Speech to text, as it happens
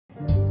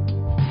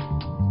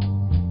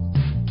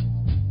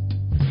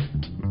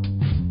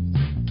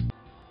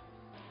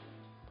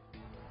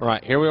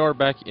Alright, here we are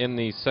back in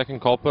the second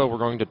Kalpa. We're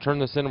going to turn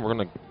this in and we're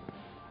going to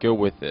go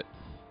with it.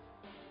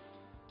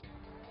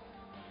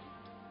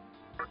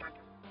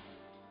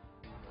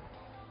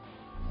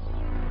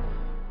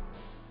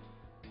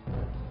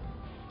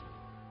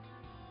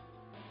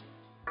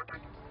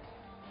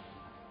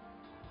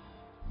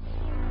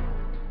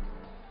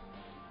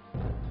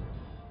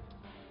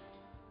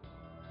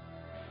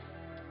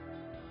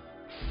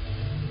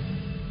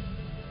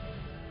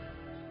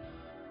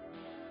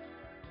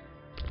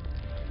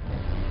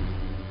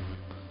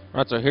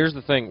 Alright, so here's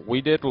the thing.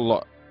 We did a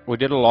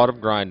lot of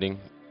grinding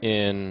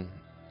in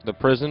the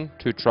prison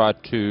to try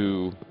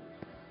to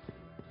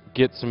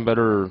get some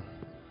better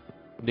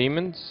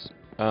demons.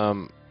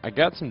 I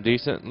got some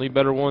decently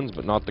better ones,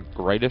 but not the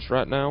greatest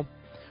right now.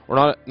 We're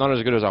not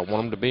as good as I want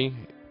them to be.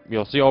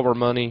 You'll see all of our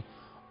money,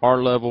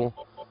 our level.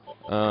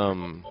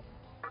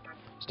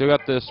 Still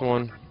got this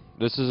one.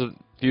 This is a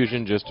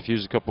fusion, just to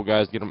fuse a couple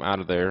guys, get them out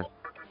of there.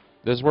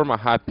 This is where my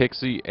high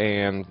pixie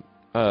and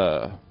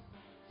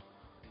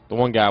the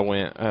one guy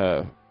went,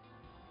 the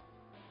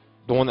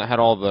one that had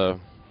all the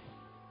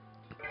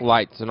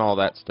lights and all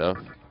that stuff.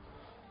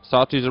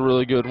 Sati's a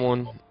really good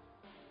one.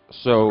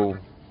 So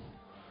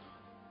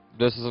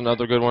this is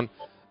another good one.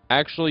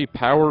 Actually,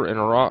 power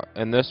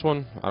and this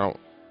one,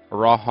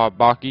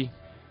 Arahabaki,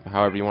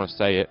 however you want to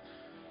say it.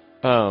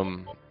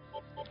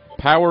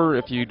 Power,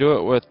 if you do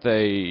it with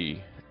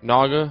a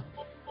Naga,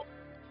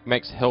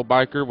 makes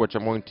Hellbiker, which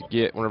I'm going to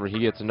get whenever he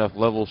gets enough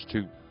levels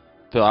to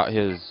fill out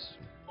his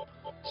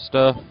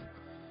stuff.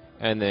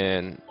 And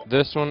then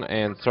this one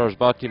and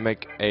Sarasvati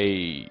make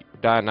a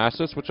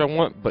Dionysus, which I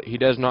want, but he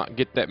does not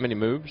get that many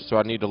moves, so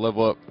I need to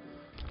level up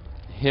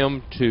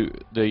him to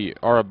the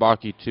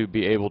Arabaki to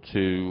be able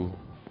to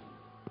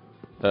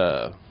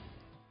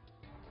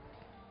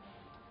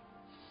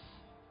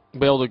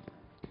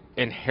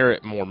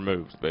inherit more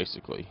moves,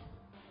 basically.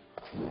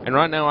 And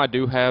right now I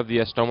do have the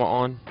Estoma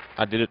on.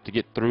 I did it to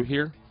get through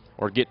here,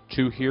 or get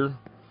to here.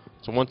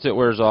 So once it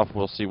wears off,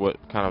 we'll see what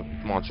kind of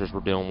monsters we're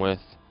dealing with.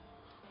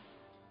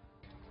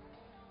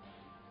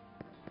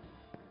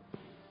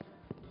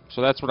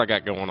 So that's what I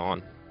got going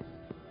on.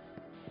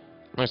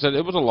 Like I said,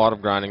 it was a lot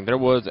of grinding. There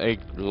was a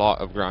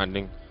lot of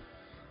grinding.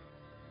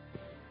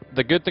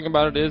 The good thing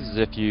about it is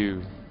if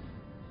you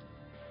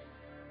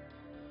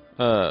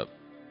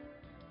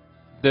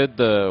did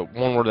the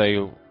one where they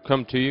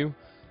come to you,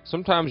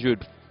 sometimes you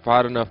would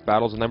fight enough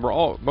battles, and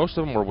most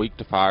of them were weak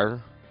to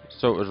fire,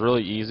 so it was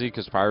really easy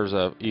because fire is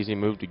a easy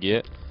move to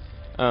get.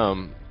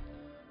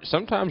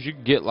 Sometimes you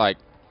get like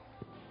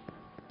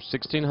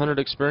 1,600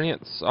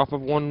 experience off of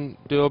one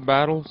deal of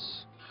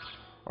battles.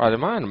 Alright,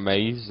 am I in a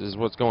maze is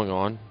what's going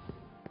on?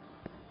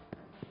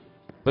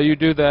 But you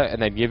do that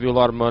and they give you a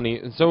lot of money,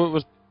 and so it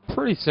was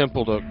pretty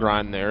simple to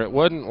grind there. It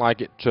wasn't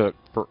like it took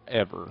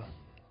forever.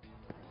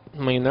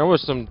 I mean, there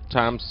was some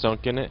time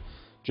sunk in it,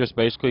 just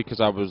basically because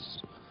I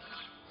was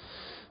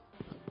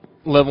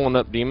leveling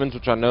up demons,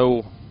 which I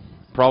know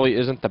probably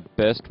isn't the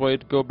best way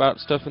to go about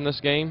stuff in this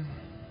game.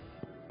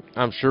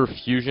 I'm sure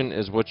fusion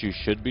is what you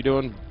should be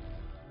doing,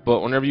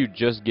 but whenever you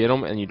just get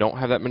them and you don't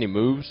have that many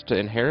moves to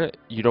inherit,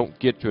 you don't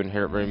get to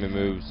inherit very many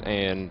moves,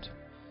 and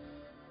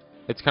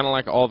it's kind of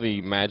like all the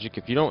magic.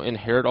 If you don't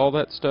inherit all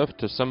that stuff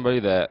to somebody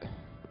that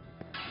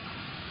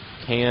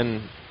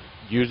can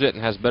use it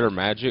and has better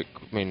magic,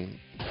 I mean,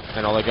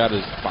 and all they got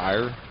is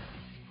fire,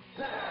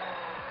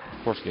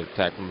 of course get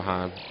attacked from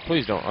behind.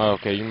 Please don't. Oh,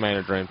 okay, you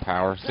mana drain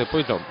power. So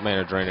please don't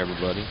mana drain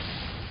everybody.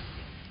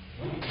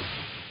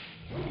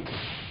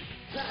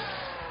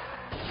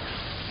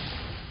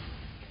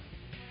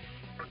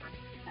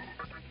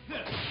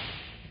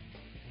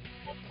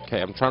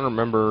 Okay, I'm trying to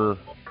remember.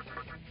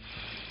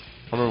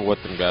 I remember what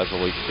them guys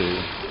were weak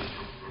to.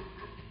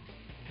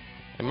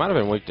 They might have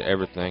been weak to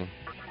everything.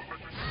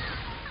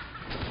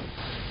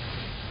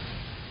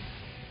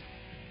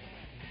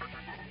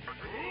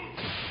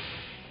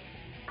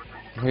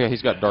 Yeah,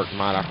 he's got Dark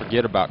Might. I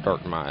forget about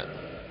Dark Might.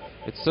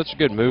 It's such a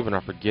good move, and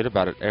I forget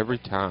about it every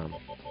time.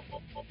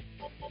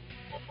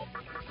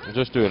 I'm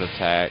just doing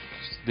attacks.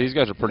 These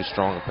guys are pretty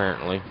strong,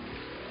 apparently.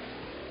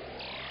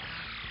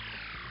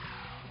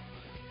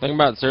 Thing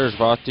about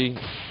Sarasvati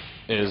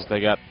is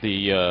they got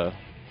the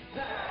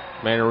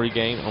mana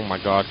regain. Oh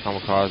my god,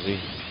 Kamikaze.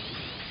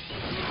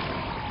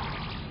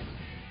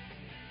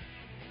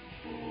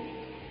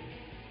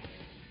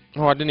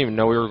 Oh, I didn't even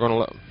know we were going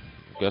to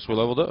guess we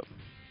leveled up.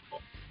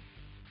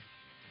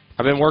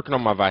 I've been working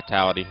on my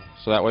vitality,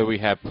 so that way we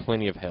have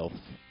plenty of health.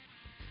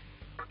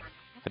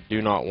 I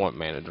do not want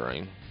mana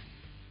drain.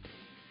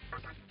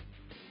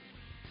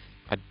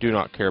 I do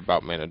not care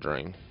about mana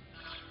drain.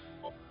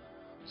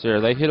 So here,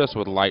 they hit us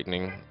with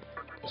lightning.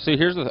 See,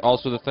 here's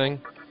also the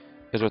thing,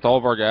 is with all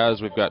of our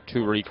guys, we've got 2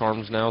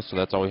 recarms now, so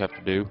that's all we have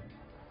to do.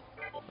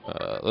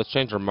 Let's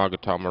change our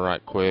Magatama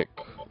right quick.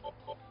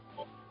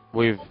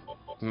 We've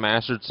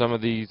mastered some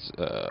of these.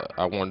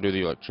 I want to do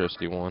the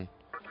electricity one.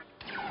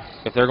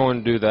 If they're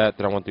going to do that,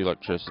 then I want the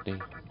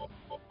electricity.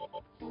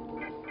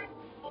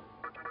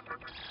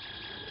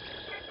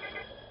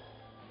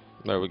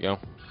 There we go.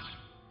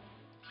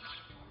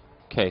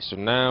 Okay, so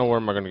now where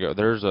am I going to go?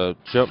 There's a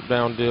jump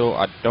down deal.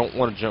 I don't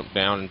want to jump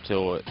down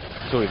until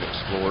we've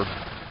explored.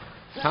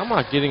 How am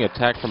I getting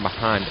attacked from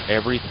behind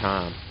every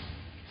time?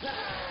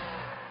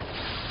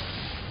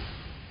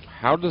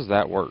 How does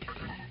that work?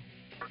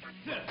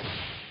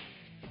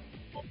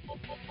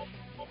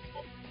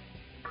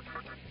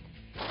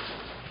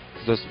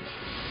 This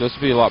would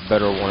be a lot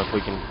better one if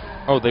we can...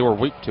 Oh, they were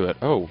weak to it.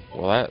 Oh,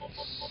 well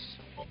that's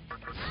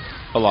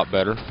a lot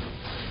better.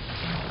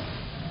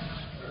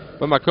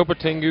 But my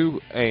Kopatengu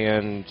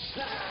and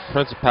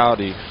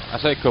Principality, I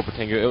say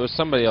Kopatengu, it was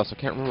somebody else, I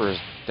can't remember his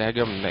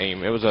daggum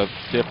name, it was a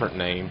different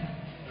name.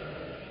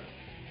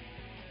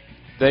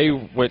 They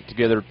went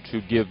together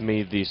to give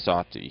me the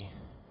Sati,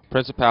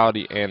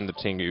 Principality and the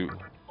Tengu.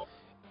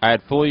 I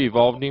had fully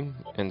evolved him,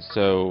 and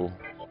so...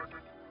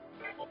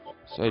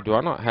 Say, do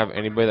I not have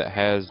anybody that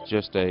has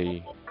just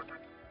a...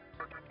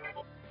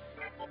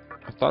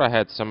 I thought I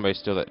had somebody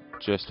still that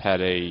just had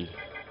a...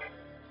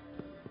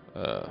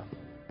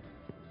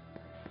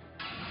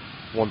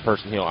 one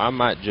person heal. I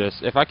might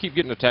just, if I keep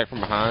getting attacked from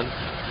behind,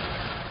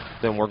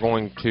 then we're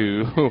going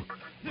to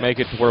make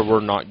it to where we're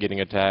not getting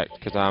attacked,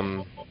 because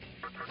I'm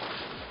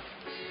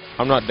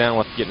not down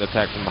with getting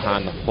attacked from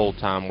behind the whole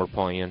time we're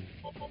playing.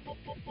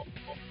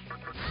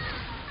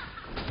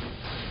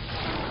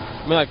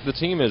 I mean, like, the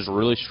team is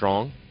really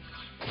strong.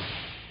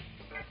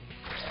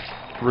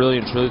 Really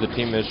and truly, the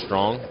team is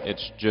strong.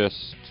 It's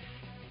just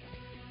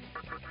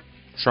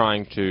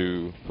trying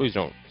to... Please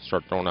don't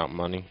start throwing out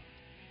money.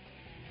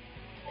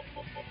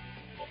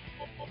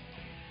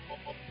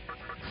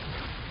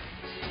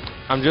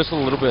 I'm just a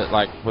little bit,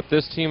 like, with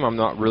this team, I'm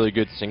not really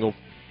good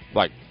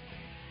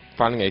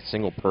finding a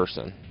single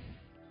person.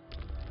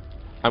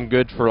 I'm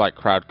good for, like,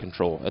 crowd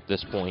control at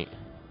this point.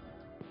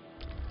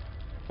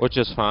 Which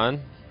is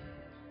fine.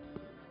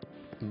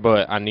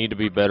 But I need to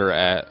be better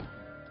at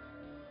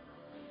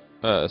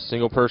a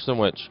single person,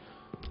 which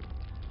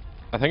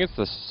I think it's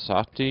the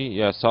Sati.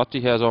 Yeah,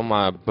 Sati has all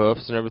my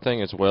buffs and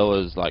everything, as well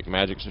as, like,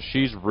 magic, so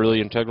she's really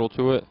integral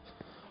to it.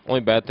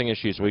 Only bad thing is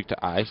she's weak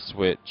to ice,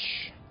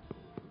 which...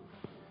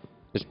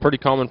 it's pretty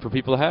common for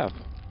people to have.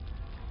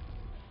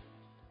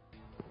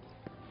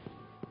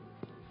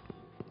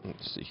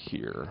 Let's see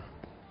here.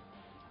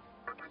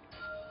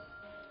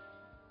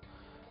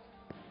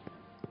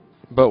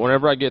 But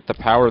whenever I get the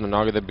power of the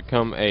Naga, they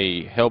become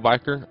a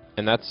Hellbiker,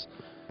 and that's...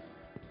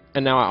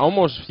 And now I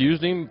almost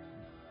fused him,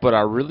 but I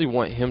really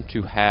want him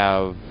to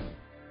have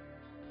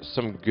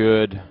some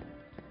good,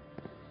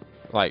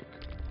 like,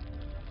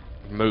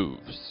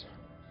 moves.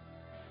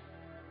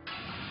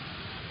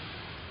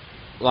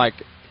 Like...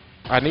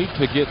 I need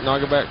to get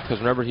Naga back, because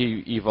whenever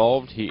he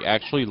evolved, he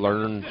actually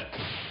learned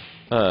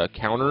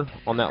counter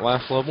on that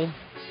last level.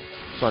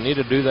 So I need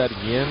to do that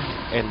again,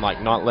 and like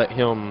not let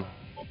him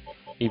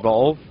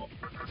evolve.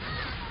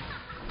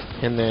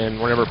 And then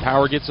whenever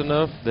power gets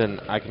enough, then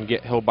I can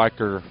get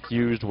Hellbiker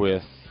fused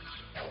with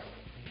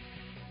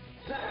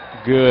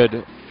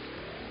good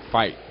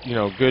fight, you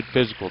know, good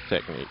physical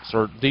techniques,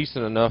 or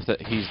decent enough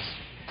that he's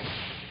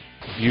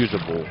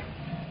usable.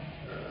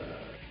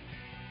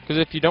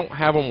 Because if you don't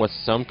have them with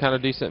some kind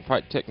of decent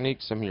fight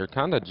techniques, I mean, you're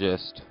kind of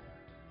just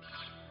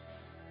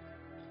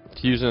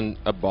fusing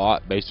a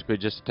bot basically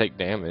just to take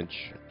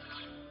damage.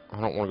 I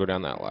don't want to go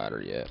down that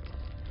ladder yet.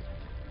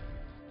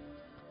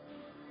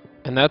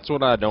 And that's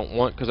what I don't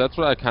want, because that's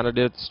what I kind of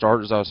did at the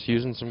start, is I was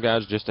fusing some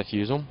guys just to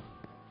fuse them.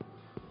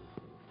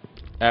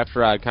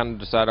 After I kind of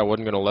decided I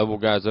wasn't going to level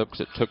guys up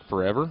because it took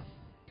forever.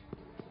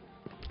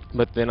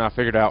 But then I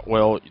figured out,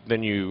 well,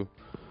 then you...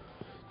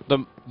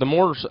 The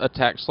more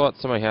attack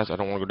slots somebody has, I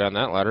don't want to go down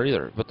that ladder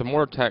either, but the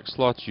more attack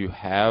slots you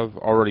have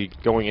already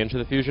going into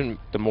the fusion,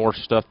 the more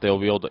stuff they'll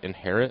be able to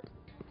inherit.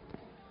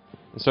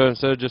 And so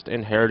instead of just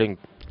inheriting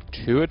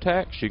 2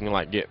 attacks, you can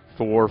like get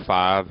 4 or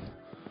 5,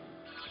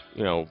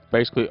 you know,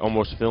 basically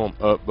almost fill them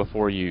up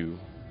before you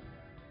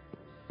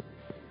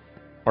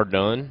are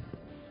done.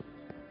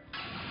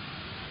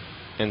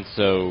 And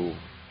so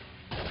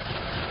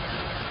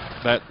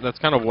that's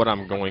kind of what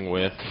I'm going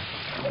with.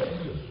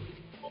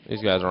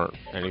 These guys aren't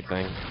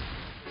anything.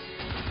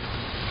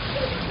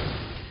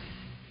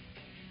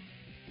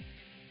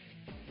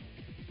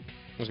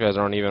 These guys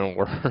aren't even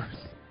worth.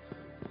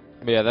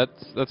 But yeah,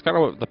 that's kind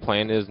of what the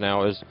plan is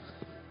now. Is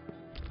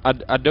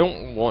I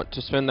don't want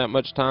to spend that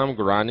much time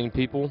grinding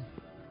people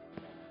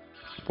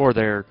for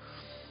their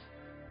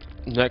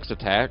next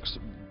attacks.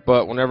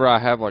 But whenever I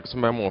have like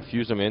somebody I'm gonna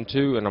fuse them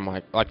into, and I'm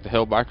like the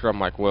Hellbiker, I'm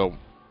like, well,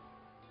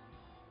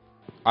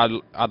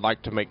 I'd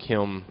like to make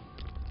him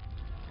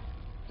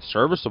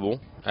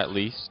serviceable, at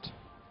least.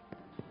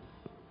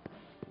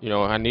 You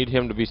know, I need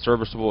him to be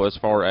serviceable as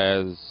far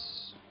as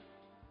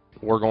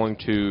we're going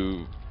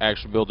to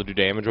actually be able to do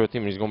damage with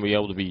him, and he's going to be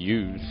able to be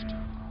used.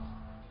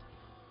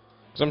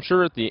 Because I'm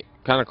sure at the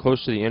kind of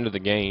close to the end of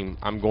the game,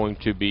 I'm going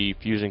to be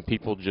fusing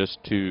people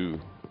just to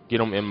get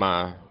them in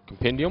my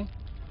compendium,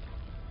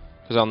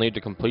 because I'll need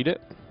to complete it.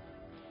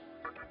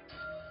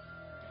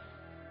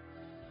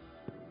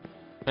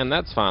 And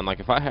that's fine.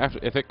 Like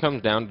if it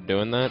comes down to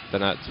doing that,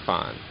 then that's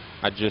fine.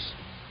 I just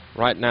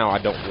Right now,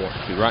 I don't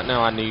want to. Right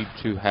now, I need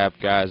to have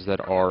guys that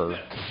are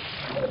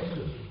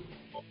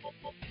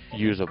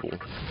usable.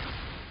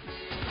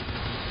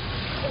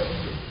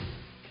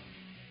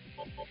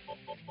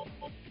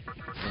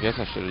 I guess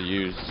I should have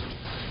used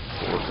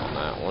force on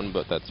that one,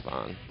 but that's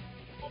fine.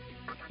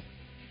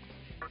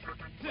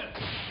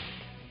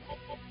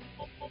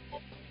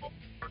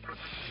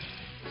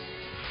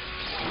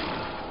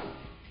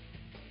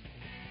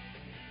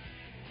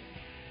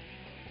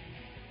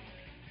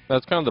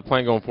 That's kind of the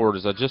plan going forward.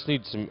 Is I just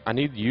need I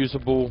need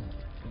usable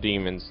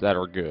demons that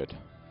are good.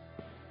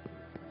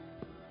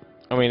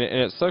 I mean,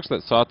 and it sucks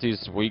that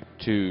Sati's weak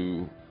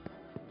to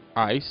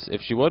ice.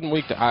 If she wasn't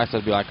weak to ice,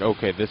 I'd be like,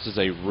 okay, this is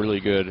a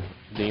really good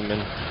demon.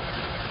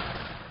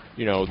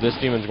 You know, this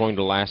demon's going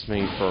to last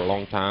me for a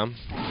long time.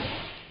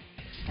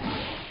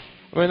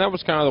 I mean, that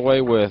was kind of the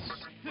way with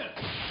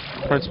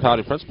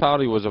Principality.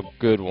 Principality was a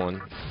good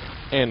one.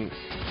 And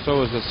so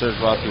was the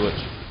Sarasvati, which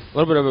a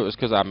little bit of it was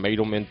because I made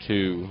them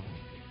into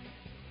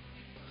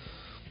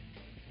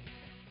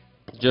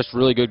just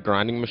really good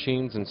grinding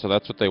machines, and so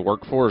that's what they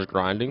work for, is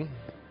grinding.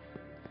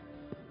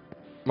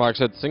 Like I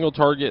said, single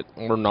target,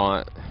 we're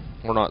not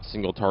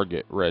single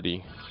target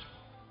ready.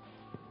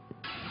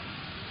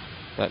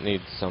 That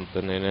needs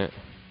something in it.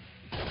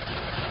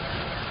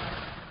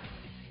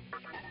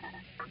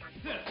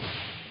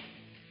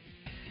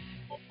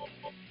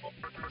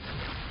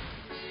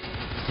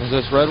 Is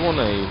this red one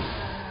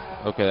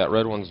a... Okay, that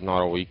red one's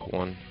not a weak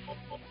one.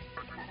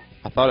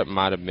 I thought it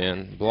might have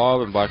been.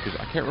 Blob and Black is...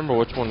 I can't remember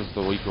which one is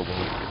the weaker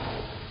one.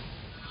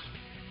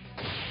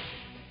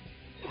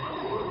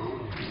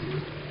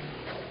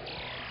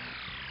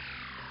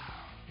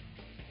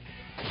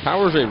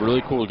 Power's a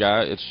really cool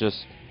guy. It's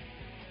just...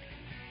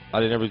 I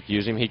didn't ever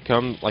use him. He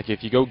comes... Like,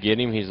 if you go get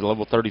him, he's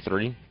level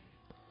 33.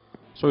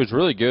 So he's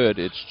really good.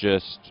 It's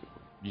just...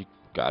 You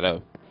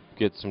gotta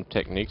get some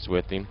techniques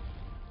with him.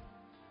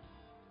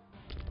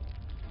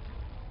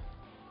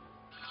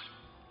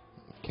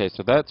 Okay,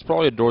 so that's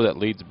probably a door that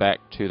leads back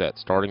to that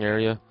starting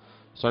area.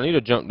 So I need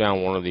to jump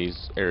down one of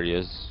these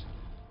areas.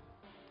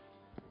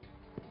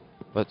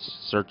 Let's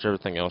search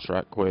everything else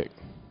right quick.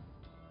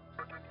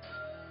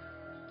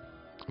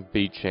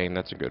 B chain,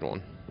 that's a good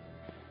one.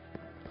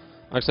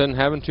 Like I said,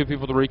 having 2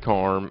 people to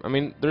recarm, I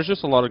mean, there's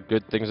just a lot of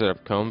good things that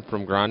have come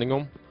from grinding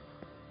them.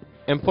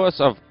 And plus,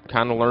 I've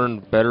kind of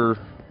learned better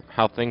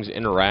how things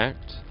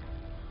interact.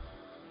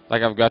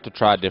 Like, I've got to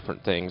try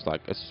different things,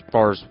 like as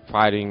far as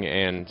fighting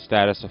and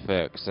status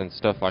effects and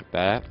stuff like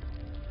that.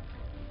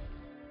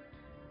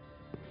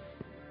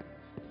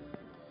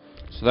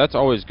 So that's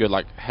always good.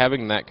 Like,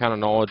 having that kind of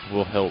knowledge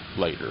will help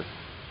later.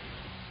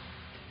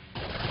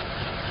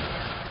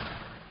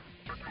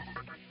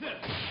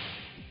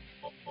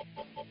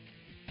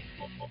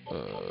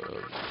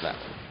 That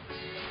one.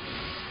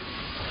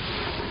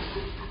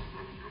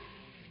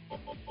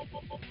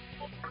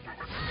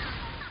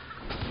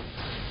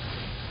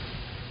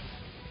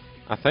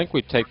 I think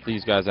we take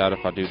these guys out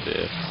if I do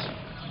this.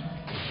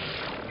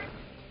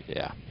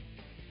 Yeah.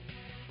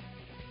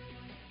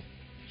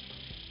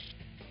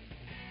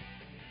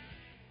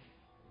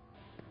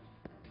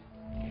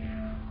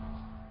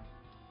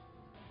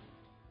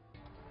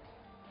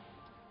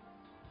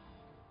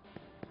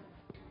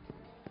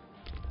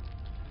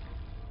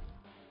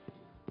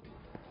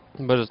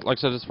 But it's, like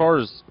I said, as far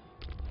as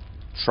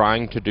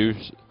trying to do,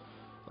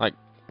 like,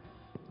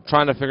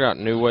 trying to figure out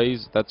new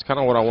ways, that's kind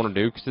of what I want to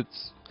do, because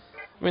it's,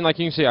 I mean, like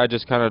you can see, I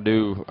just kind of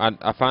do,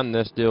 I find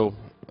this deal,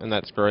 and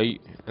that's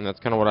great, and that's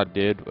kind of what I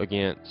did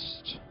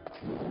against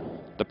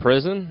the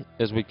prison,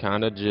 is we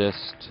kind of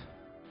just,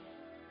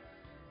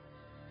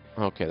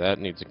 okay, that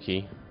needs a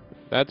key.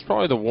 That's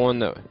probably the one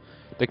that,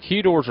 the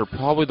key doors are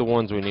probably the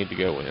ones we need to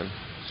go in,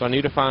 so I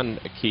need to find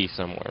a key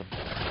somewhere.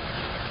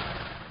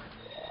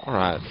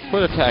 Alright,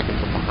 quit attacking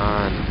from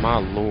behind, my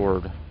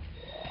lord.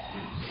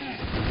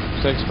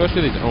 So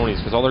especially these Onis,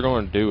 because all they're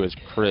going to do is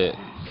crit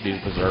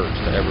these berserks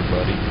to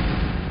everybody.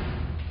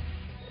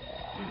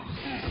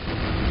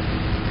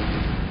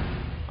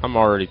 I'm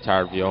already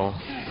tired of y'all.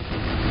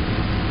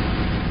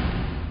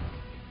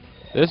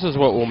 This is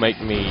what will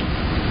make me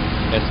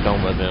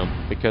Estoma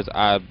them, because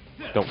I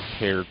don't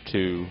care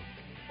to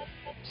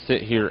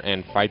sit here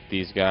and fight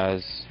these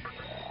guys.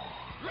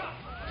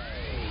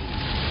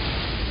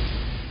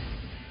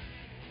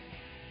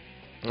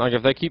 Like,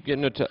 if they keep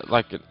getting it,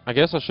 like, I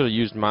guess I should have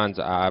used Mind's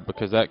Eye,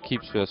 because that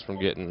keeps us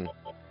from getting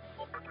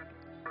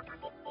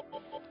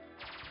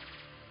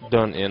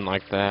done in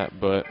like that,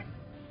 but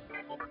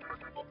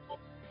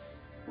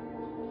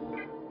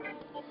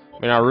I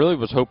mean, I really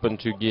was hoping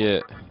to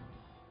get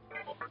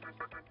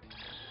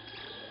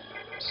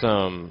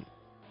some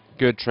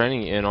good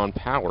training in on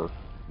power,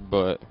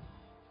 but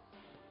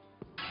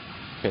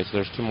okay, so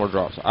there's 2 more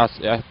drops.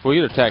 If we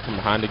get attacked from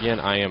behind again,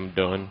 I am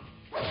done.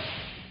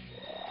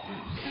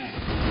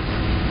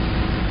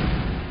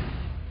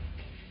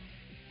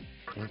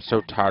 I'm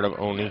so tired of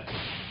Oni.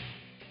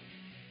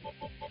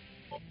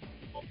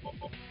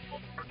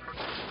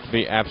 To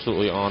be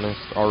absolutely honest,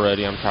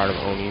 already I'm tired of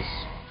Onis.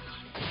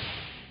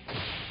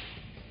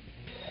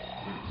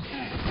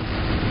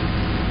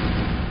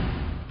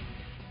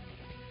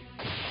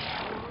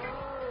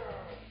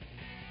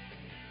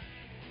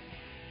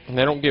 And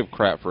they don't give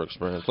crap for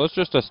experience. Let's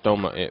just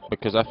Estoma it,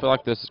 because I feel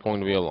like this is going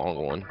to be a long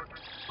one.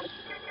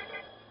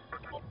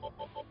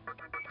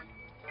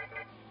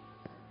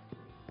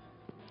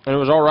 And it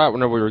was alright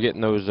whenever we were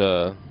getting those,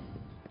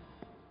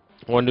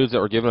 one dudes that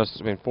were giving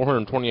us,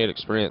 428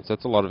 experience.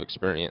 That's a lot of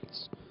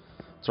experience.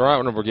 It's alright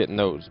whenever we're getting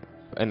those.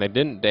 And they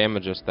didn't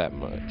damage us that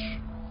much.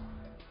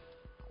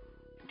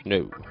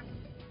 No.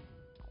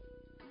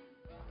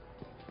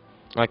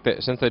 Like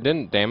that, since they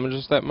didn't damage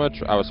us that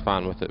much, I was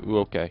fine with it. Ooh,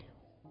 okay.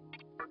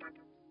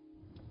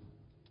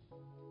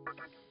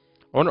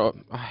 Oh no,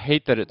 I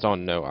hate that it's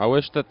on no. I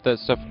wish that that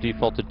stuff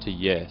defaulted to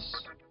yes.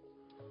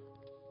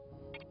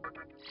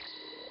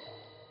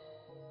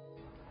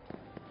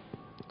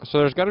 So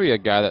there's got to be a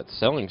guy that's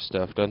selling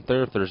stuff, doesn't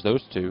there, if there's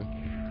those two?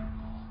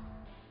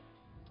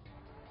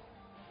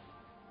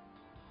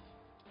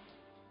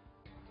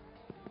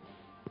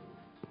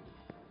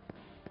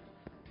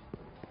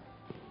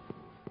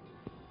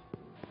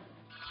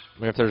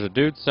 I mean, if there's a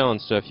dude selling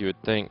stuff, you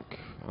would think...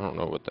 I don't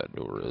know what that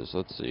door is.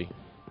 Let's see.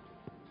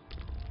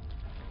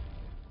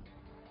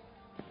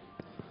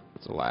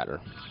 It's a ladder.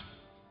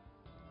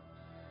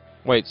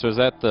 Wait, so is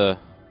that the...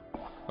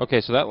 Okay,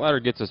 so that ladder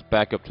gets us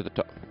back up to the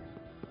top.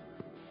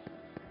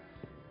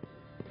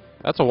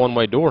 That's a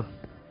one-way door.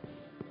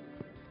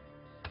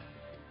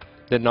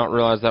 Did not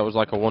realize that was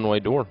like a one-way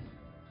door.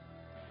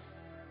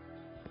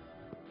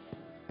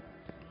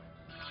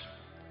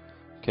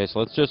 Okay, so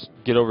let's just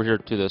get over here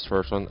to this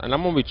first one. And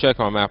I'm going to be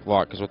checking my map a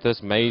lot, because with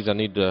this maze, I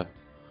need to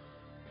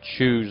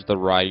choose the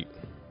right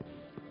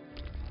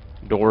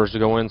doors to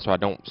go in, so I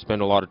don't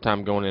spend a lot of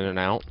time going in and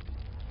out.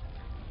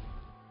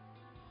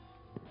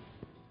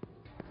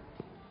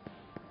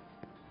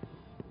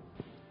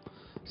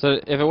 So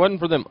if it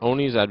wasn't for them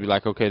Onis, I'd be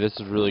like, okay, this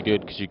is really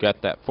good, because you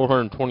got that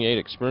 428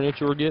 experience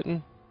you were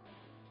getting.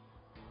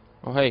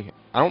 Oh, hey,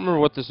 I don't remember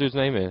what this dude's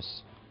name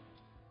is.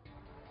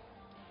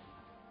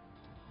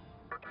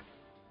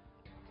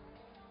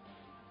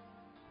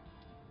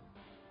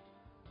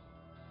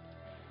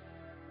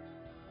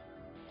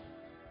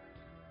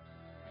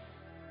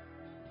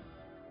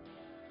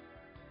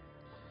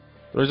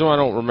 The reason why I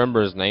don't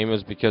remember his name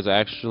is because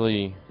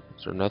actually...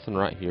 Is there nothing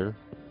right here?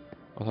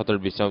 I thought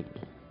there'd be something...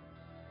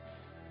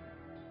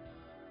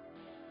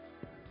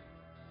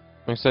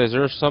 Like I say, is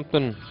there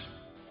something...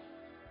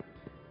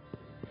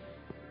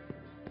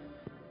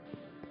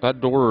 That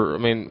door, I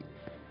mean...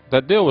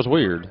 That deal was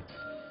weird.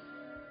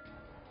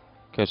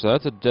 Okay, so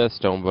that's a death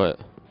stone, but...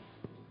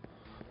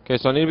 Okay,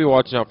 so I need to be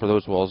watching out for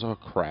those walls. Oh,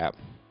 crap.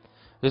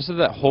 This is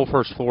that whole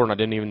first floor, and I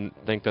didn't even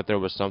think that there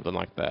was something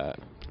like that.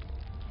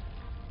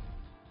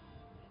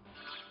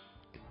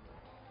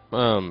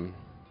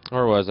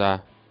 Where was I?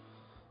 I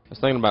was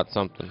thinking about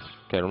something.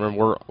 Okay,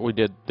 remember we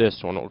did this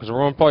one, because we're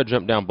going to probably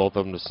jump down both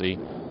of them to see.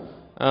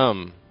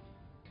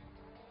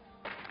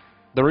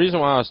 The reason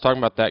why I was talking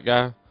about that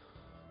guy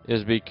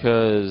is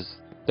because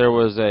there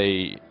was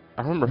a...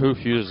 I don't remember who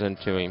fused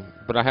into him,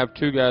 but I have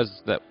two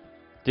guys that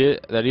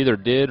either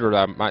did or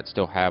I might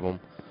still have them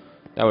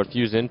that would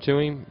fuse into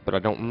him, but I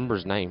don't remember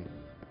his name.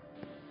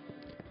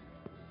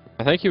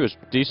 I think he was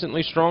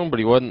decently strong, but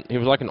he wasn't... He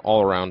was like an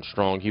all-around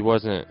strong. He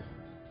wasn't...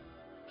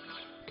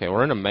 Okay,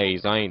 we're in a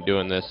maze. I ain't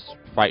doing this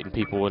fighting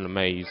people in a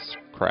maze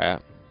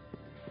crap.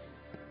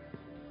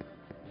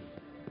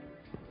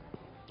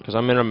 Because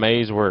I'm in a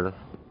maze where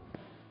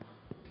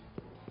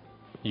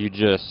you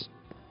just...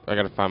 I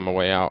gotta find my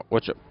way out.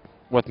 Which,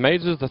 with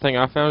mazes, the thing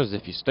I found is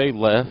if you stay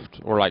left,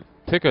 or like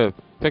pick a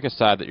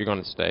side that you're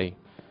gonna stay,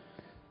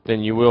 then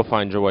you will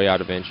find your way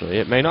out eventually.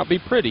 It may not be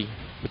pretty,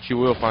 but you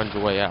will find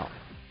your way out.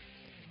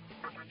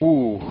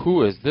 Ooh,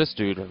 who is this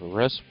dude? A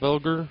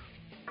Restfelger?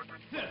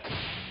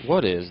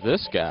 What is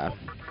this guy?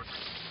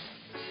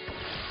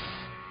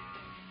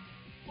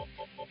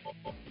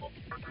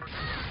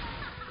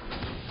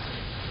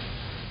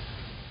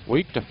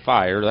 Weak to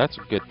fire, that's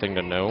a good thing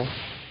to know.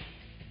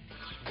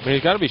 I mean,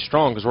 he's got to be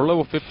strong, because we're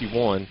level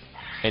 51,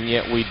 and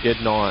yet we did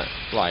not,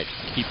 like,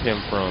 keep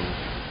him from...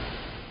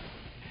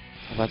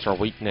 Oh, that's our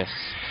weakness.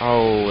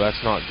 Oh,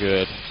 that's not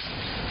good.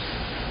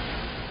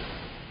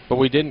 But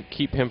we didn't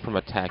keep him from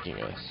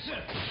attacking us.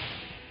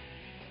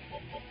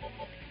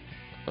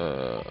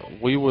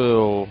 We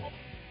will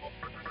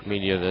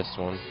media this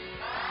one.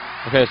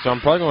 Okay, so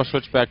I'm probably going to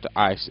switch back to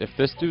ice. If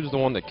this dude's the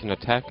one that can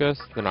attack us,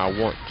 then I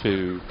want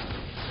to...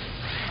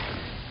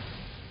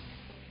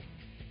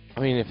 I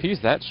mean, if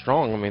he's that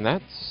strong, I mean,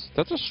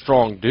 that's a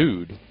strong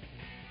dude.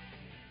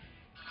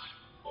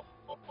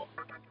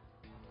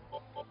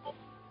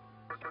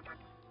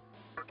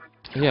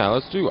 Yeah,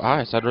 let's do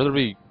ice. I'd rather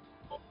be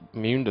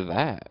immune to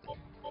that.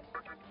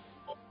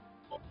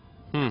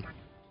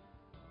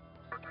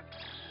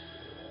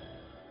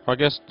 I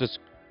guess this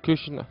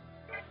Kushina...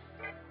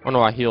 Oh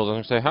no, I healed. I was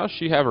going to say, how does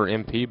she have her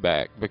MP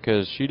back?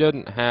 Because she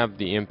doesn't have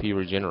the MP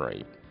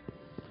regenerate.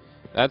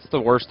 That's the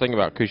worst thing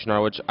about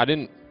Kushina, which I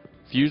didn't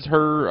fuse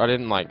her. I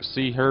didn't like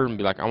see her and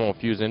be like, I'm going to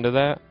fuse into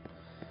that.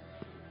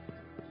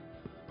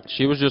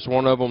 She was just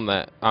one of them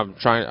that I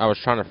was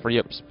trying to free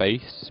up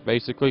space,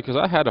 basically, because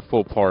I had a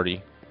full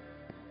party.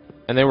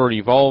 And they were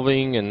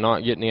evolving and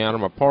not getting out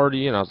of my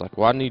party, and I was like,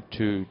 well, I need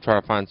to try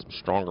to find some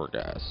stronger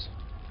guys.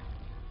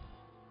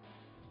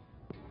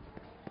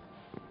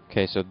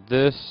 Okay, so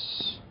this...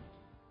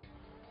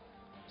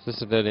 Is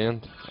this a dead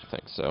end? I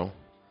think so.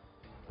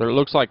 But it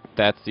looks like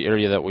that's the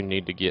area that we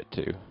need to get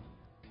to.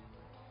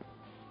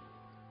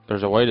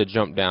 There's a way to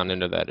jump down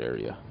into that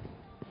area.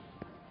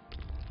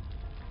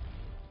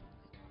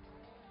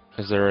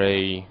 Is there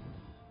a...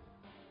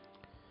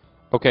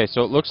 Okay,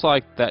 so it looks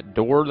like that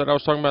door that I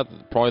was talking about,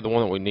 probably the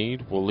one that we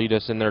need, will lead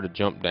us in there to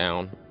jump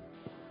down.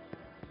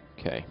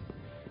 Okay.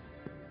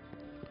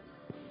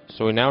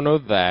 So we now know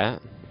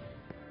that.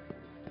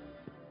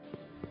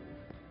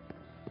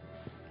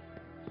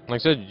 Like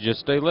I said, you just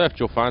stay left,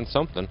 you'll find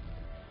something.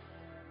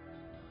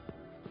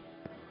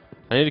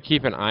 I need to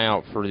keep an eye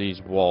out for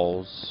these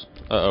walls.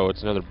 Uh-oh,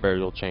 it's another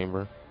burial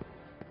chamber.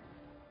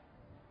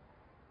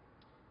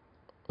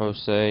 Oh,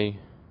 say...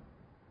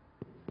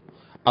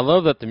 I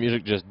love that the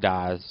music just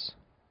dies.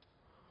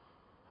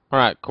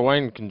 Alright,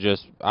 Kawain can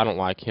just... I don't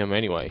like him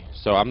anyway,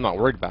 so I'm not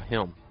worried about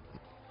him.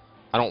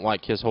 I don't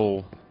like his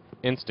whole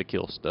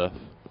insta-kill stuff.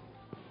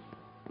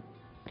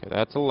 Okay,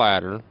 that's a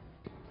ladder.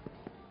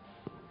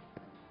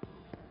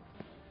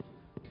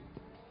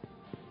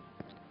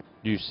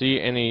 Do you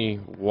see any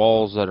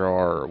walls that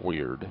are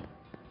weird?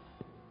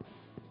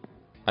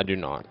 I do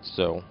not,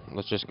 so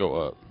let's just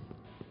go up.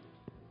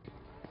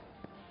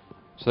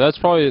 So that's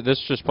probably...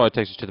 This just probably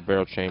takes us to the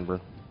burial chamber.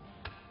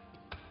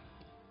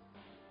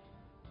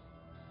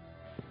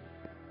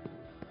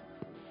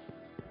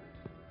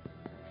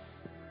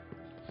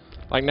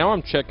 Like, now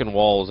I'm checking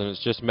walls, and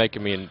it's just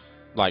making me,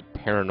 like,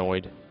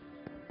 paranoid.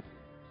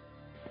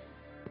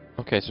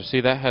 Okay, so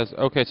see, that has...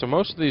 Okay, so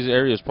most of these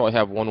areas probably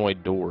have one-way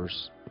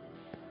doors.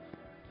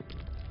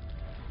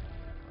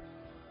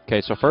 Okay,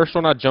 so first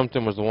one I jumped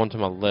in was the one to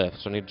my left,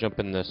 so I need to jump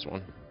in this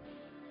one.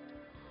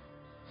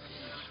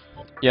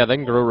 Yeah, they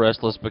can grow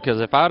restless,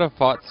 because if I'd have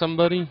fought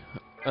somebody,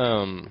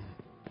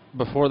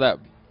 before that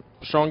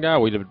strong guy,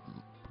 we'd have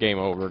game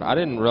over. I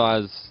didn't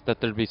realize that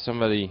there'd be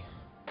somebody...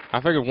 I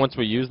figured once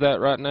we use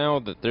that right now,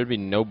 that there'd be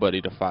nobody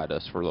to fight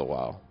us for a little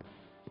while.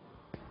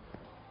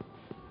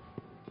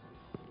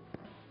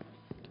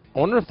 I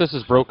wonder if this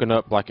is broken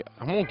up, like,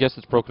 I'm gonna guess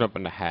it's broken up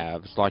into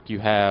halves. Like, you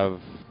have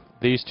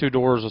these two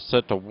doors are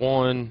set to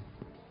 1.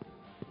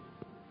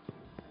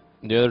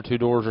 The other 2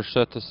 doors are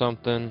set to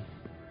something.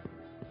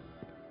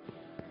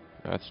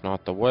 That's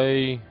not the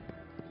way.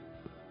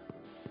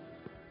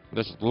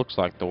 This looks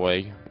like the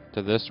way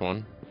to this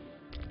one.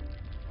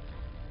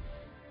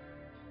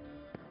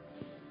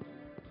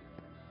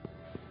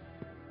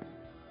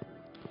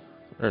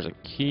 There's a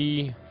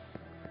key.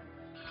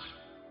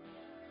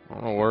 I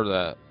don't know where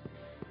that...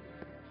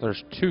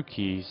 There's 2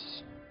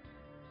 keys.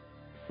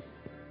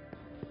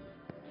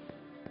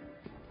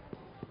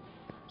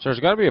 So there's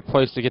got to be a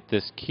place to get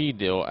this key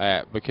deal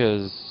at,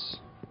 because...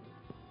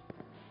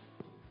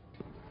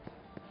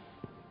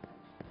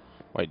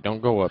 Wait,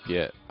 don't go up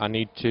yet. I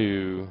need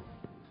to...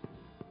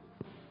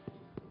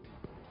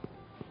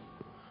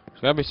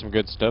 There's got to be some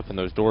good stuff in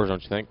those doors,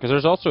 don't you think? Because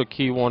there's also a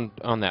key one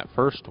on that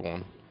first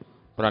one.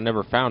 But I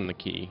never found the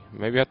key.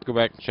 Maybe I have to go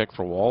back and check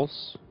for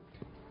walls?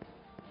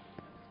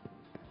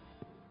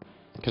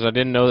 Because I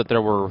didn't know that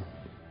there were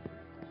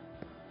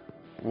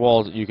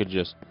walls that you could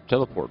just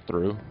teleport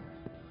through.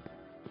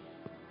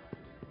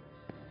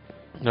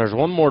 There's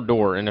one more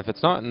door, and if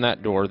it's not in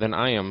that door, then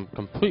I am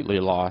completely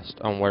lost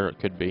on where it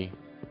could be.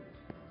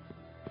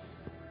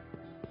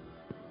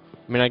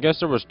 I mean, I guess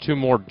there was 2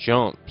 more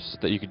jumps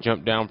that you could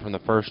jump down from the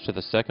first to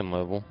the second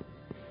level.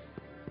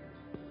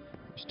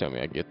 Just tell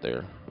me I get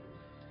there.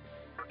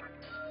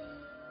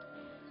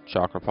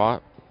 Chakra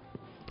pot.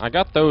 I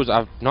got those.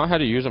 I've not had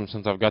to use them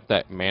since I've got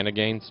that mana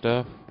gain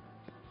stuff.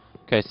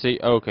 Okay, see?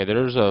 Okay,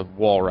 there's a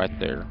wall right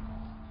there.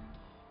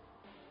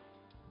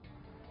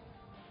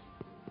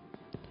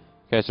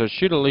 Okay, so it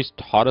should at least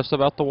taught us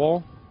about the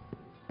wall.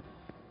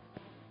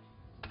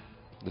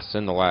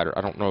 Descend the ladder.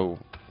 I don't know.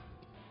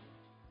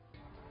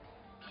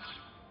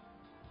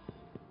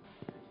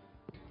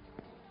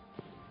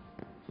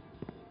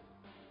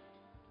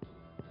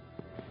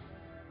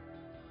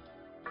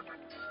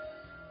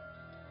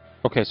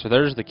 Okay, so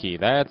there's the key.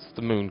 That's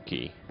the moon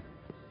key.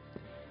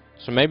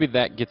 So maybe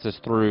that gets us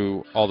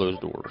through all those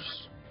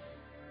doors.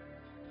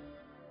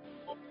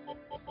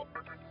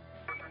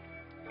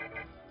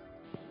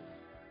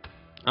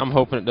 I'm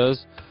hoping it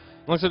does.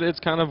 Like I said, it's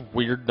kind of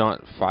weird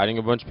not fighting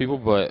a bunch of people,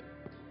 but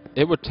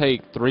it would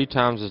take 3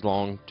 times as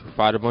long to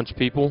fight a bunch of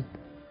people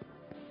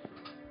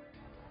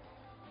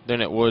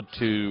than it would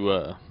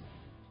to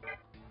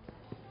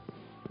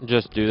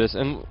just do this.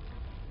 And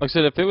like I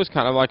said, if it was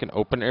kind of like an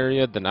open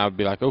area, then I would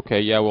be like,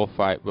 okay, yeah, we'll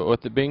fight. But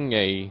with it being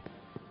a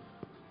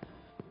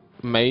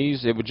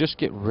maze, it would just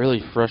get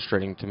really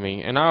frustrating to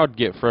me. And I would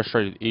get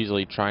frustrated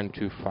easily trying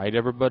to fight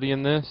everybody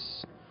in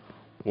this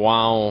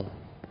while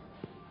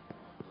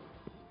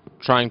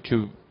trying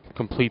to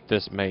complete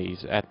this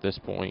maze at this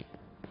point.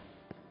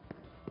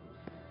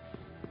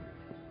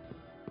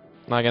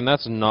 Like, and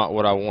that's not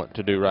what I want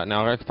to do right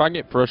now. If I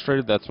get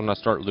frustrated, that's when I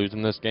start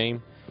losing this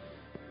game.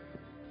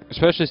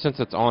 Especially since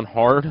it's on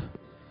hard.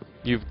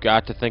 You've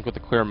got to think with a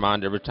clear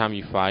mind every time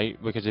you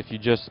fight, because if you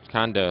just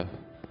kind of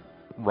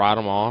write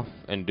them off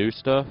and do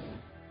stuff,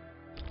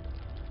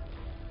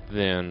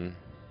 then,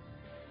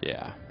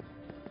 yeah.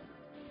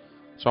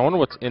 So I wonder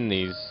what's in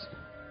these.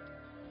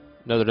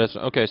 Another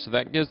destination. Okay, so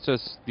that gives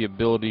us the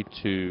ability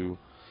to...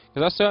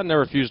 Because I said I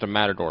never fused a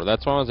Matador.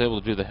 That's why I was able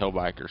to do the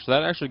Hellbiker. So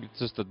that actually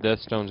gets us the Death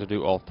Stones to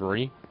do all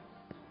three.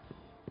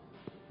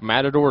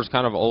 Matador is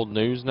kind of old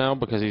news now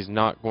because he's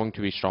not going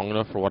to be strong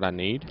enough for what I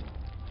need.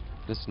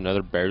 This is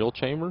another burial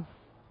chamber.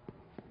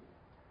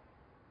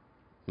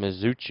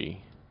 Mizuchi.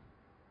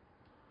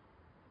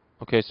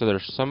 Okay, so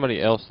there's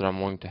somebody else that I'm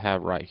going to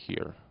have right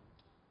here.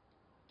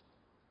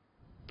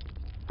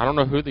 I don't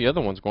know who the other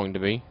one's going to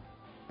be.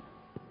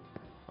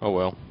 Oh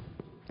well.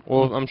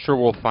 Well, I'm sure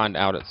we'll find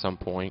out at some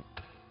point.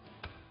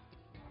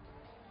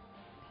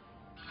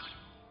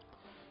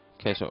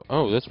 Okay, so,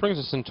 oh, this brings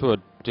us into a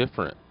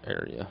different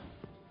area.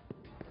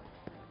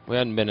 We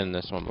hadn't been in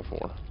this one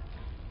before.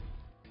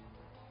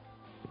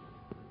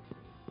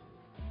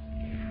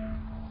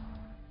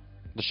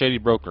 The Shady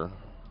Broker.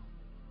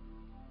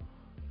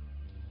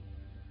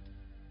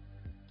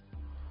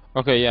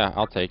 Okay, yeah,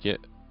 I'll take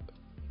it.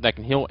 That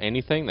can heal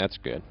anything? That's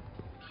good.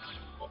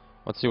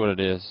 Let's see what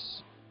it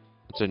is.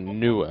 It's a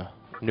Nue.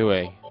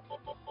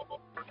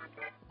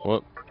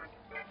 Whoop.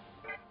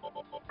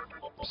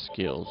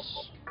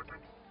 Skills.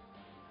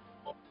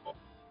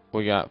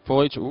 We got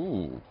full H.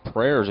 Ooh,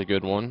 Prayer's a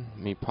good one.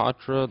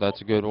 Mipatra,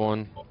 that's a good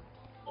one.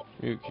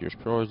 Ooh, cures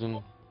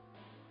poison.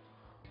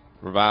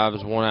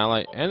 Revives one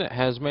ally, and it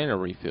has mana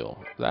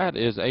refill. That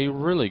is a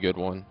really good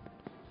one.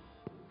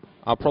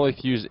 I'll probably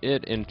fuse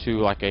it into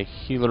like a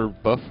healer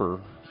buffer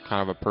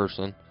kind of a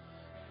person.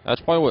 That's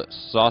probably what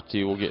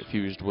Sati will get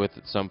fused with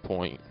at some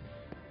point.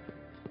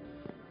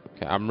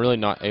 Okay, I'm really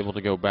not able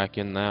to go back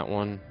in that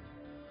one.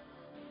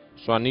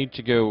 So I need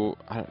to go...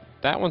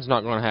 that one's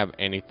not going to have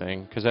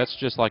anything, because that's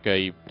just like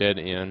a dead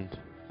end.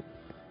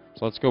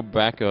 So let's go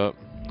back up.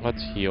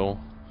 Let's heal.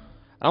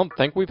 I don't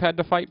think we've had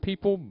to fight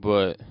people,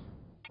 but...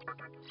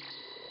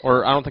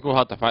 Or I don't think we'll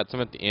have to fight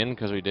some at the end,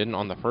 because we didn't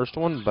on the first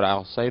one, but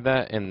I'll say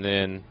that, and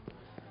then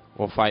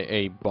we'll fight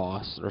a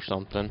boss or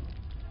something.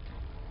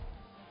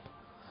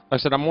 Like I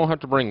said, I'm going to have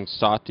to bring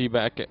Sati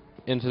back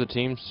into the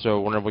team, so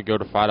whenever we go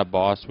to fight a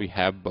boss, we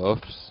have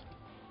buffs.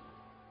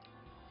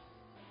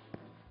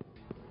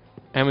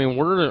 I mean,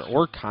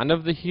 we're kind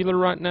of the healer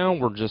right now.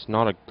 We're just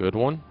not a good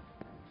one.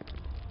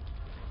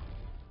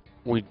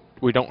 We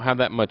don't have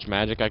that much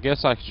magic. I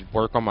guess I should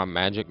work on my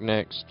magic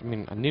next. I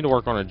mean, I need to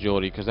work on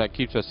agility because that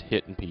keeps us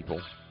hitting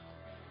people.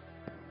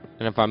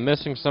 And if I'm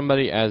missing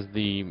somebody as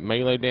the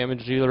melee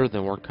damage dealer,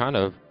 then we're kind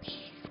of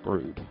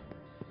screwed.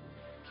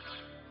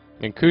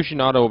 And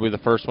Kushinada will be the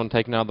first one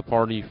taken out of the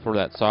party for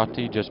that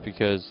Sati, just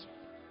because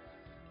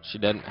she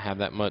doesn't have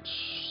that much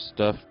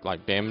stuff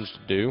like damage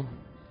to do.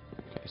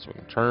 Okay, so we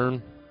can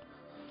turn.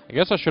 I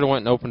guess I should have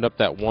went and opened up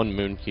that one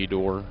moon key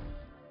door.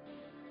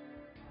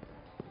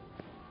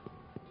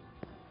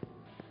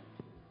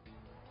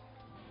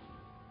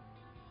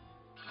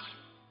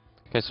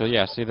 Okay, so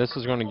yeah, see, this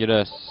is going to get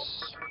us...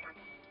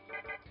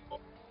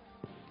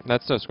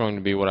 That's just going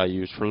to be what I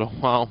use for a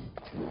little while.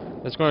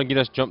 It's going to get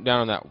us jump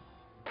down in that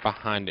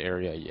behind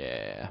area,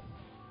 yeah.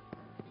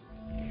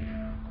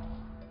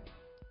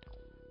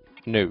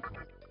 No.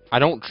 I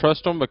don't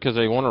trust them because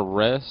they want to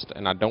rest,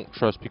 and I don't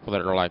trust people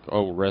that are like,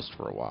 oh, rest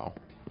for a while.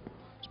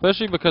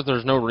 Especially because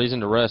there's no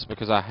reason to rest,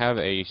 because I have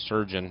a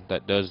surgeon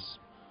that does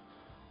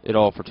it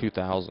all for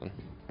 2,000.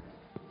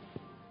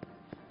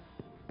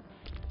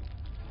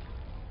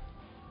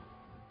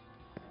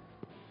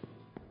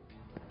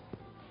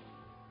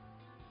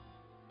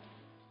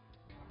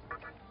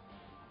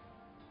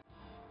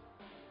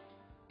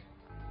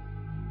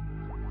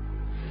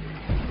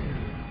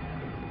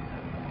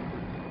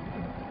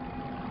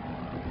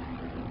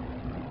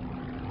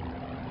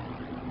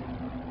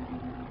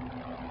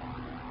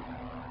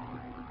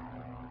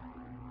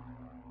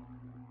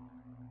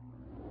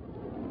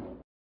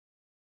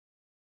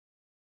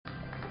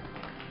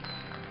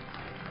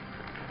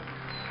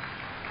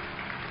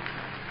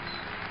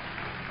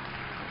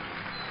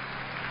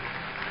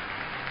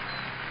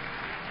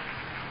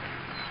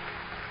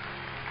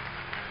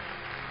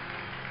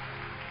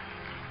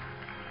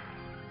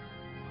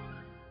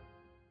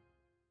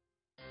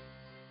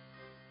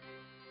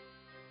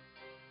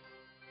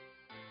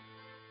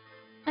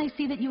 I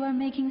see that you are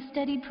making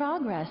steady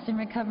progress in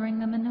recovering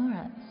the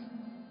menorahs.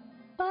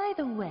 By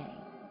the way,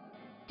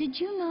 did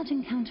you not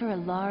encounter a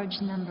large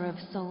number of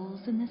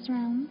souls in this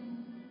realm?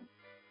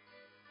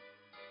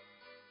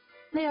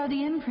 They are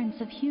the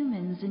imprints of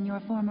humans in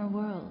your former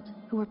world,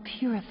 who were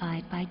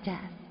purified by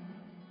death.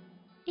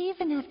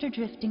 Even after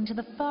drifting to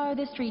the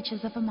farthest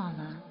reaches of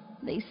Amala,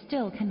 they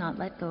still cannot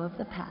let go of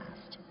the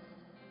past.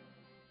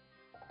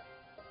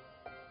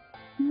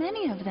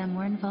 Many of them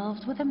were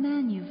involved with a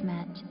man you've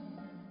met.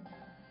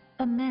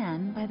 A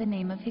man by the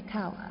name of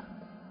Hikawa.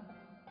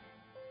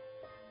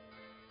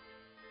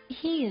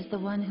 He is the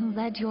one who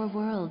led your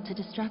world to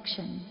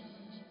destruction.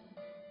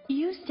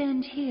 You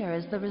stand here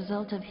as the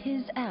result of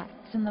his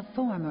acts in the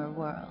former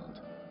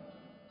world.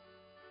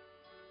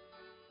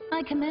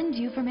 I commend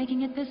you for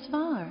making it this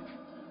far.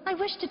 I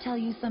wish to tell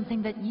you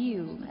something that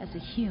you, as a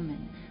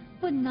human,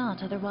 would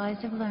not otherwise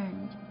have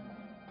learned.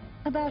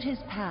 About his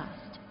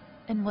past,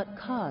 and what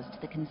caused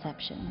the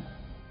conception.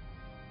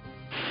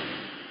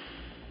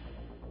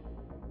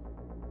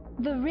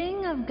 The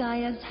Ring of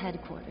Gaia's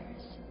headquarters.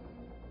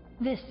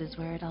 This is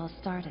where it all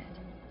started.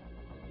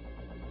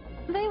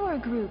 They were a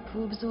group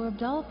who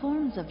absorbed all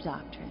forms of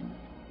doctrine,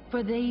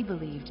 for they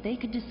believed they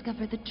could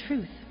discover the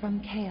truth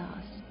from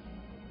chaos.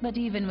 But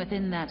even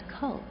within that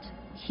cult,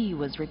 he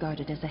was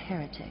regarded as a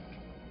heretic.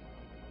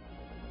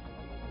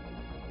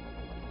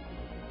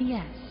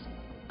 Yes,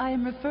 I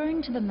am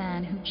referring to the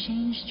man who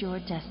changed your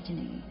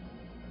destiny,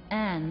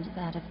 and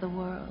that of the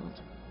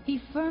world.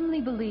 He firmly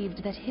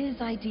believed that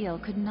his ideal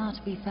could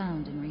not be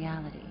found in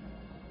reality,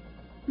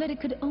 that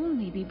it could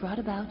only be brought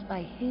about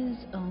by his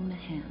own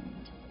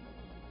hand.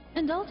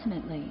 And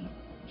ultimately,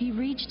 he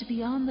reached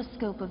beyond the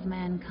scope of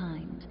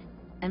mankind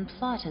and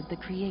plotted the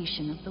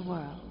creation of the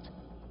world.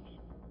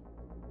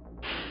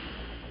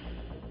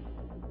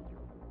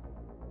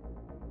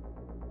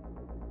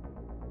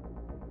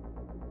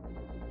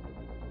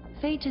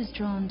 Fate is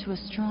drawn to a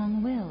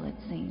strong will, it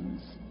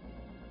seems.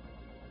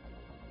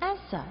 As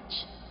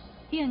such,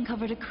 he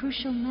uncovered a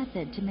crucial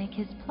method to make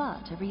his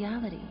plot a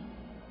reality.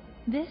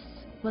 This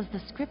was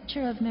the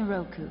scripture of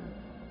Miroku,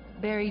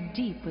 buried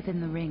deep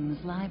within the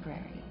ring's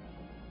library.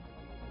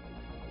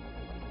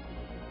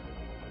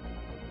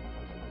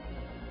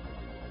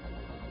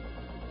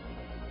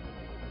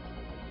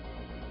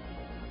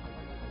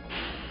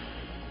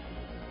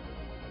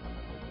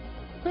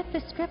 With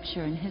the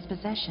scripture in his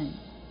possession,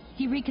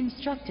 he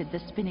reconstructed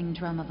the spinning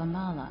drum of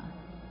Amala.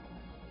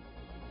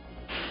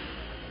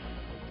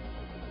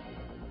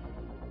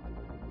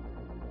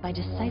 By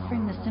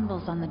deciphering the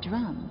symbols on the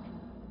drum,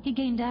 he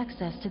gained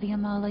access to the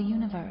Amala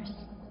universe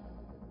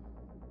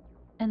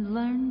and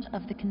learned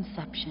of the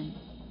conception,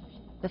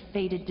 the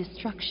fated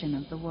destruction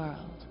of the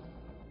world.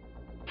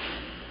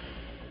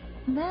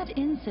 That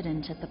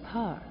incident at the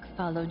park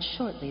followed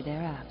shortly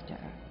thereafter.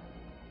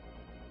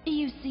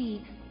 You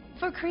see,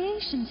 for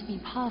creation to be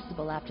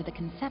possible after the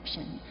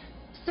conception,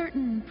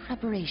 certain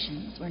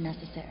preparations were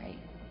necessary.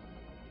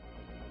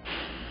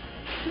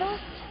 Thus,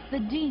 the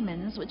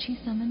demons which he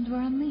summoned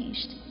were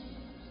unleashed,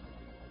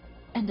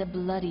 and a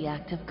bloody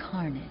act of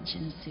carnage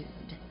ensued.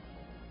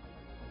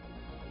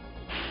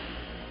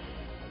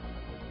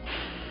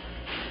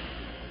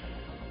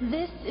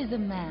 This is a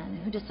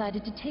man who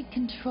decided to take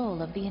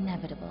control of the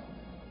inevitable,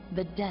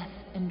 the death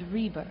and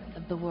rebirth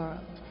of the world.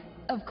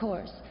 Of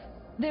course,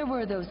 there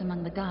were those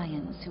among the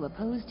Gaians who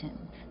opposed him,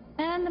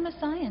 and the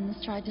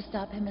Messians tried to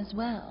stop him as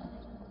well.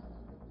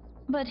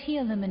 But he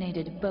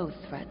eliminated both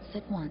threats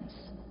at once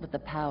with the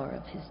power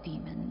of his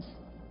demons.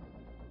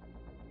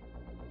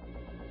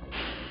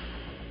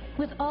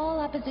 With all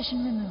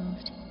opposition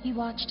removed, he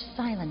watched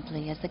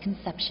silently as the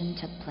conception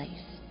took place.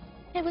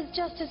 It was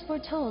just as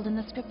foretold in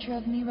the scripture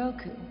of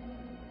Miroku.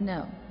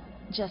 No,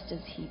 just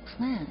as he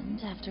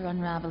planned after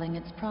unraveling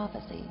its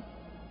prophecy.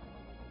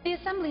 The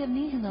Assembly of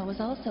Nihilo was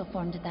also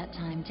formed at that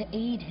time to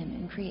aid him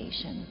in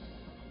creation.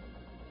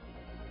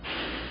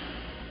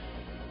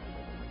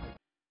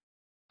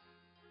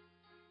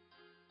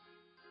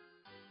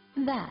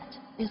 That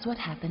is what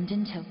happened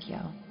in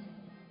Tokyo.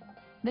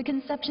 The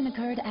conception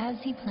occurred as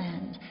he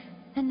planned,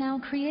 and now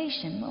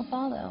creation will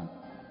follow.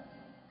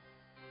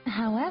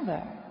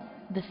 However,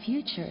 the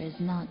future is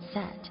not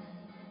set.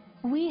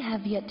 We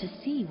have yet to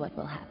see what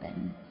will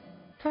happen.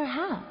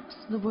 Perhaps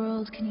the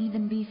world can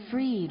even be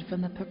freed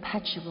from the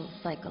perpetual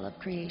cycle of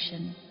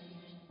creation.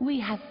 We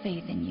have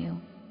faith in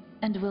you,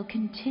 and will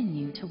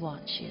continue to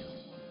watch you.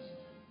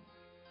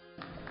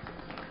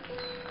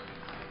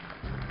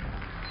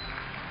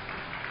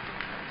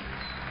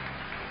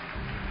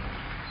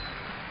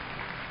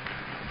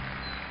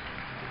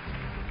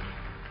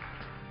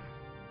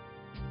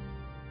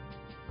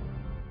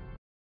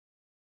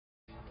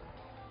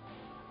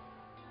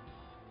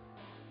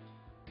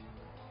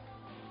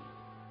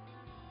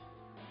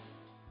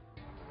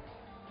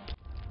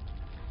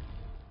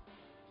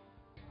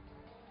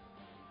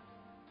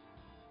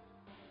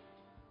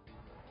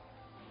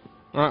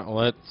 Alright,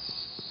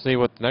 let's see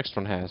what the next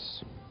one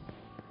has.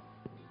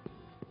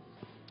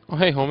 Oh,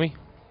 hey, homie.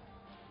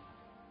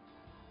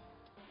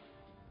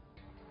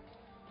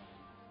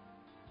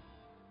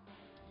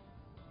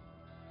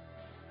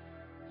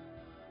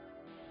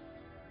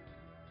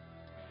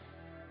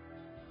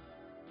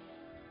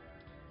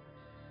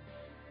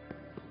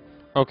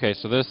 Okay,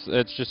 so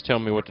it's just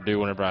telling me what to do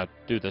whenever I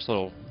do this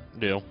little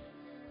deal.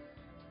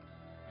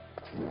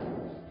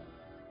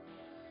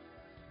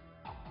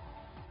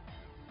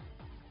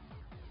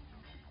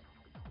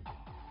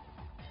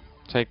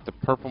 Take the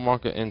purple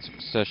market in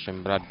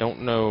succession, but I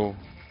don't know.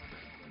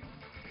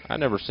 I've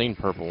never seen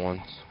purple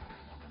ones.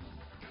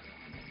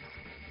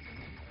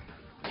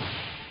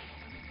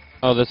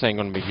 Oh, this ain't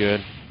gonna be good.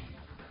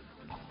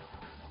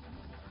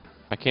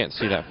 can't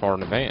see that far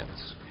in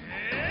advance.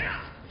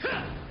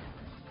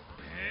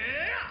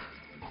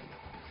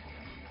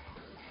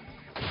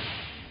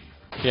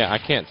 Yeah, I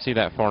can't see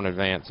that far in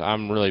advance.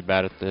 I'm really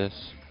bad at this.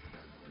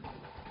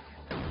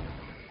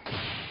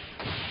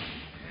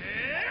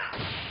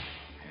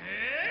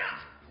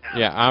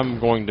 Yeah, I'm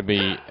going to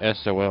be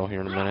SOL here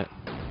in a minute.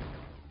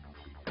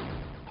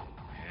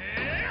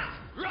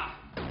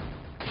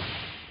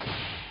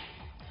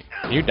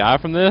 Can you die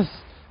from this?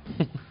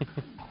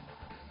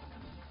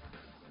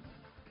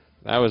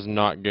 That was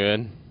not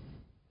good.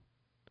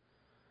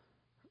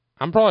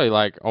 I'm probably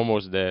like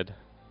almost dead.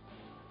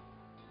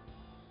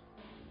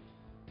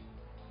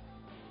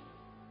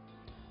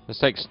 This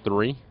takes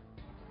 3.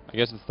 I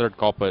guess the third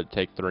Kalpa would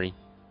take 3.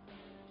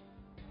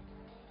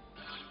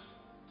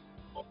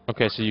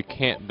 Okay, so you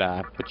can't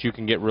die, but you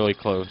can get really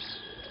close.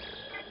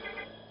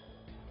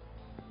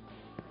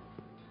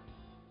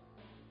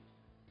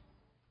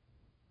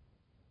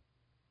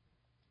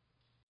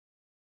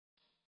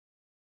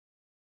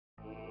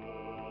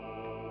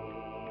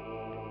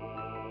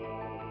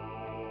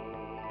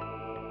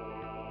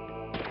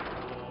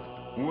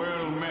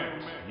 Well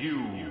met, you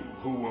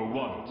who were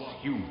once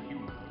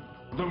human.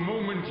 The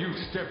moment you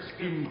stepped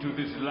into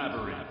this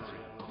labyrinth,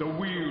 the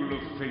wheel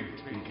of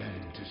fate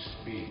began to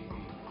spin.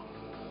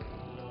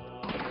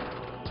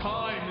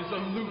 Time is a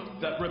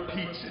loop that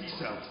repeats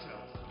itself.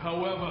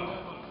 However,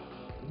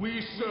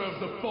 we serve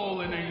the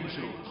fallen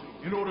angel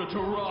in order to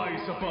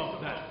rise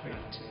above that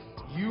fate.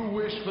 You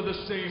wish for the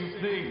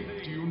same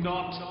thing, do you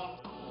not?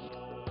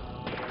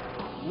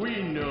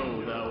 We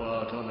know thou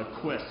art on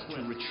a quest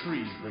to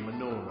retrieve the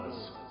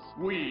menorahs.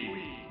 We,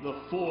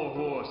 the 4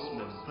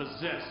 horsemen,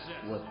 possess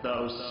what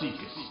thou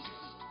seekest.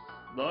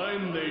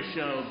 Thine they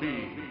shall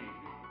be,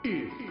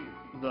 if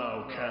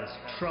thou canst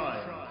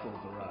triumph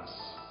over us.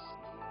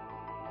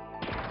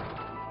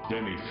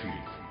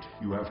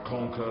 Demi-fiend, you have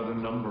conquered a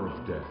number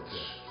of deaths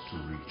to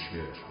reach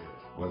here.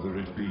 Whether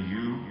it be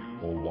you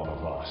or one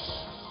of us,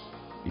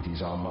 it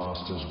is our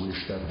master's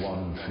wish that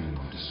one fiend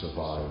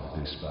survive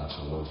this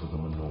battle over the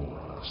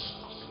menorahs.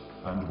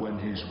 And when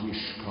his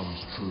wish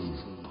comes true,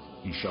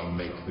 he shall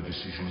make the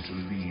decision to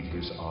lead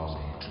his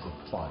army to the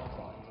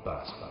final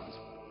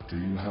battle. Do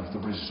you have the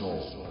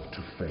resolve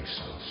to face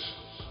us,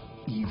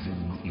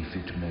 even if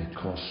it may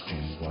cost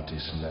you what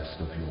is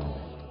left of your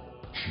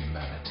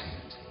humanity?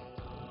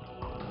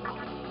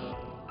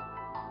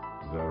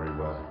 Very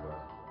well.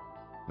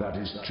 That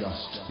is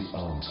just the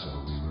answer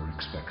we were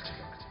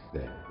expecting.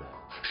 Then,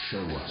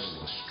 show us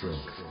the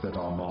strength that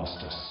our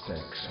master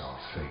stakes our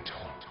fate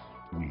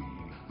on. We,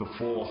 the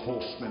 4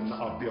 horsemen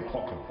of the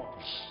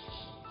apocalypse,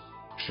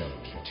 shall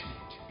meet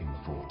you in the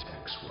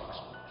vortex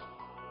world.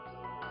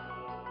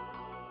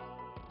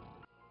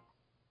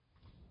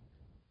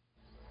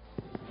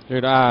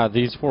 Dude,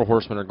 these 4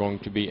 horsemen are going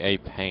to be a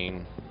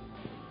pain.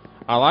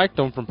 I liked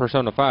them from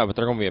Persona 5, but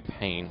they're going to be a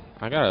pain.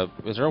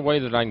 Is there a way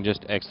that I can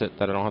just exit,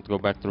 that I don't have to go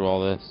back through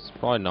all this?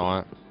 Probably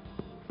not.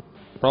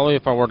 Probably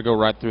if I were to go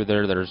right through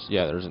there, there's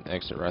an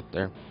exit right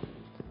there.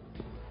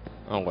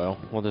 Oh well,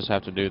 we'll just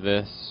have to do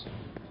this.